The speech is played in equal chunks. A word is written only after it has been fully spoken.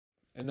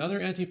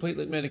Another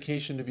antiplatelet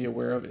medication to be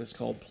aware of is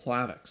called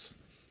Plavixl.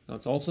 Now,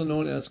 it's also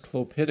known as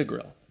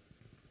Clopidogrel.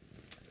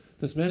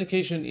 This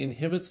medication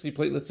inhibits the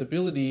platelet's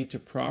ability to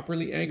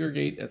properly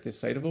aggregate at the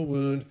site of a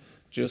wound,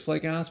 just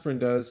like aspirin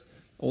does,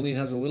 only it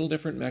has a little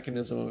different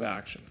mechanism of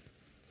action.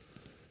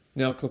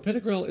 Now,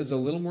 Clopidogrel is a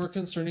little more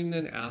concerning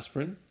than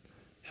aspirin.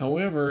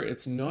 However,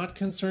 it's not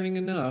concerning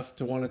enough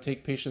to want to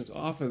take patients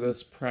off of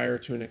this prior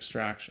to an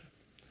extraction.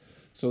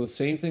 So the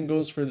same thing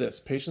goes for this.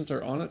 Patients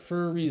are on it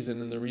for a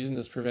reason, and the reason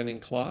is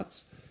preventing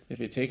clots. If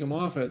you take them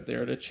off it,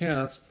 they're at a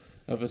chance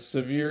of a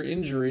severe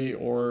injury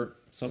or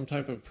some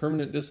type of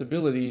permanent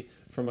disability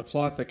from a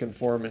clot that can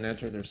form and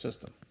enter their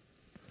system.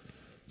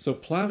 So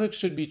Plavixl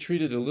should be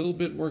treated a little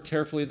bit more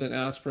carefully than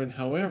aspirin.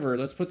 However,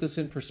 let's put this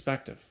in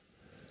perspective.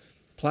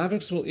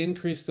 Plavixl will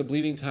increase the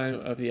bleeding time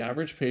of the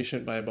average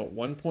patient by about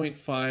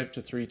 1.5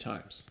 to 3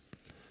 times.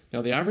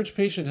 Now, the average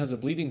patient has a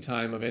bleeding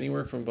time of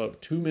anywhere from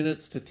about 2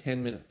 minutes to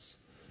 10 minutes.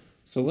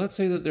 So let's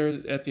say that they're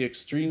at the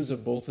extremes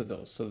of both of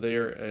those. So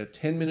they're a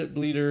 10-minute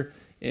bleeder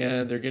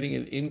and they're getting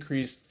it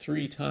increased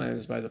 3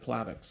 times by the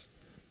Plavixl.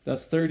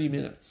 That's 30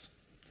 minutes.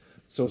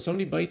 So if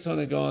somebody bites on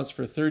a gauze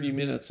for 30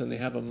 minutes and they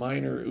have a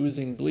minor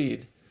oozing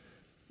bleed,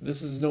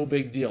 this is no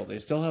big deal. They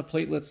still have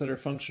platelets that are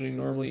functioning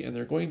normally and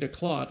they're going to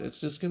clot. It's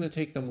just going to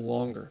take them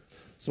longer.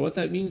 So what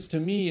that means to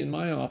me in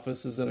my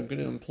office is that I'm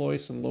going to employ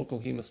some local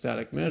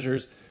hemostatic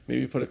measures,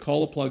 maybe put a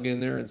Collaplug in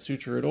there and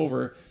suture it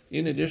over,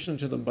 in addition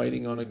to them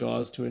biting on a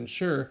gauze to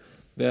ensure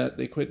that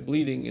they quit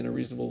bleeding in a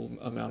reasonable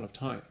amount of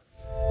time.